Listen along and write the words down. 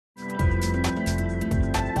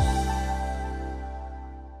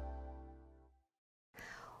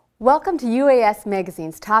Welcome to UAS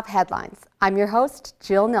Magazine's Top Headlines. I'm your host,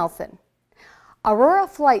 Jill Nelson. Aurora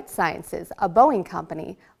Flight Sciences, a Boeing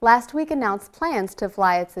company, last week announced plans to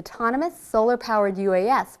fly its autonomous solar-powered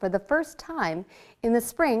UAS for the first time in the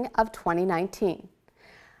spring of 2019.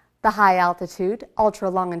 The high-altitude,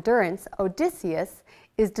 ultra-long endurance Odysseus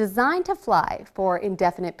is designed to fly for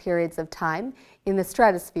indefinite periods of time in the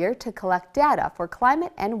stratosphere to collect data for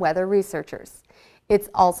climate and weather researchers. It's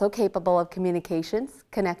also capable of communications,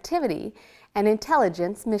 connectivity, and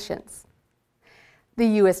intelligence missions. The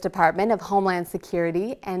U.S. Department of Homeland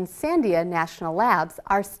Security and Sandia National Labs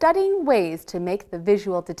are studying ways to make the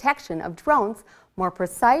visual detection of drones more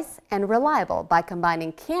precise and reliable by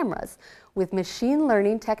combining cameras with machine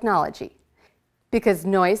learning technology. Because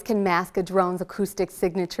noise can mask a drone's acoustic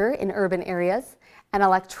signature in urban areas, and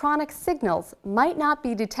electronic signals might not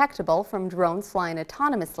be detectable from drones flying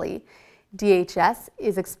autonomously, DHS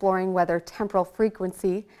is exploring whether temporal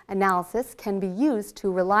frequency analysis can be used to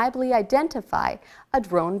reliably identify a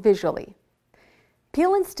drone visually.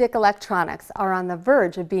 Peel and stick electronics are on the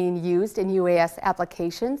verge of being used in UAS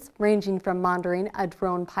applications, ranging from monitoring a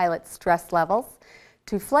drone pilot's stress levels,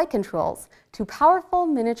 to flight controls, to powerful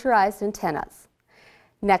miniaturized antennas.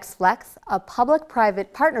 NextFlex, a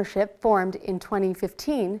public-private partnership formed in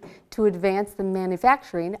 2015 to advance the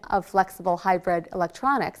manufacturing of flexible hybrid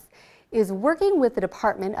electronics, is working with the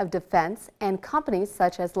Department of Defense and companies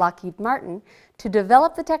such as Lockheed Martin to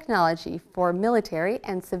develop the technology for military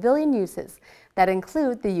and civilian uses that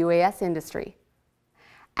include the UAS industry.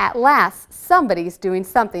 At last, somebody's doing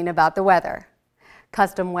something about the weather.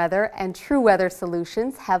 Custom Weather and True Weather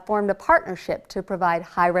Solutions have formed a partnership to provide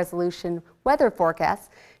high-resolution weather forecasts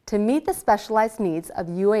to meet the specialized needs of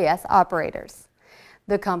UAS operators.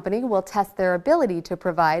 The company will test their ability to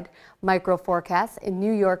provide micro-forecasts in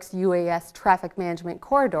New York's UAS traffic management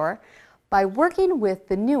corridor by working with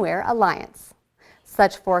the New Air Alliance.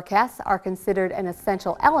 Such forecasts are considered an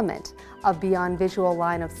essential element of beyond visual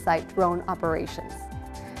line of sight drone operations.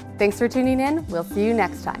 Thanks for tuning in. We'll see you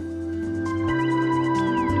next time.